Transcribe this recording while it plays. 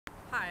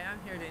Hi, I'm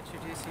here to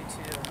introduce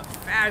you to a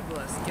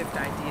fabulous gift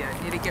idea.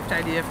 Need a gift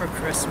idea for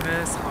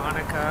Christmas,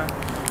 Hanukkah,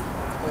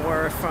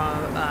 or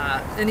from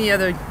any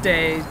other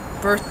day,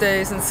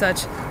 birthdays and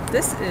such.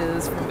 This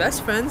is from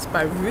Best Friends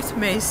by Ruth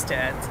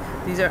Maystead.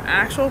 These are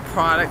actual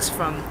products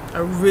from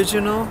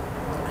original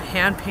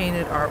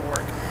hand-painted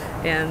artwork.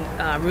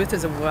 And Ruth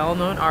is a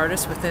well-known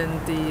artist within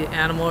the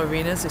animal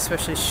arenas,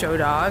 especially show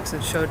dogs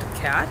and show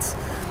cats.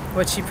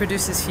 What she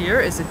produces here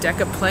is a deck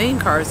of playing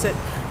cards that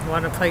you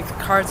want to play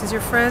cards with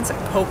your friends, like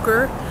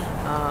poker,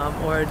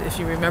 or if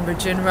you remember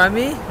gin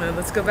rummy, well,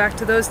 let's go back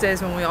to those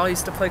days when we all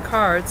used to play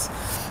cards.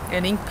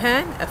 An ink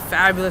pen, a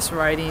fabulous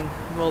writing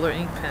roller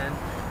ink pen,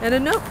 and a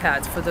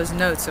notepad for those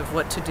notes of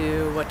what to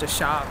do, what to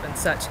shop and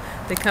such.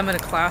 They come in a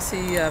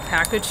classy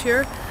package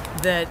here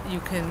that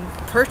you can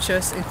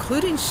purchase,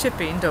 including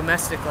shipping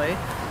domestically,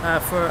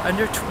 for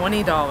under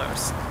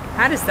 $20.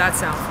 How does that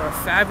sound for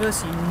a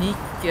fabulous, unique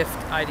gift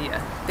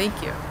idea?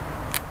 Thank you.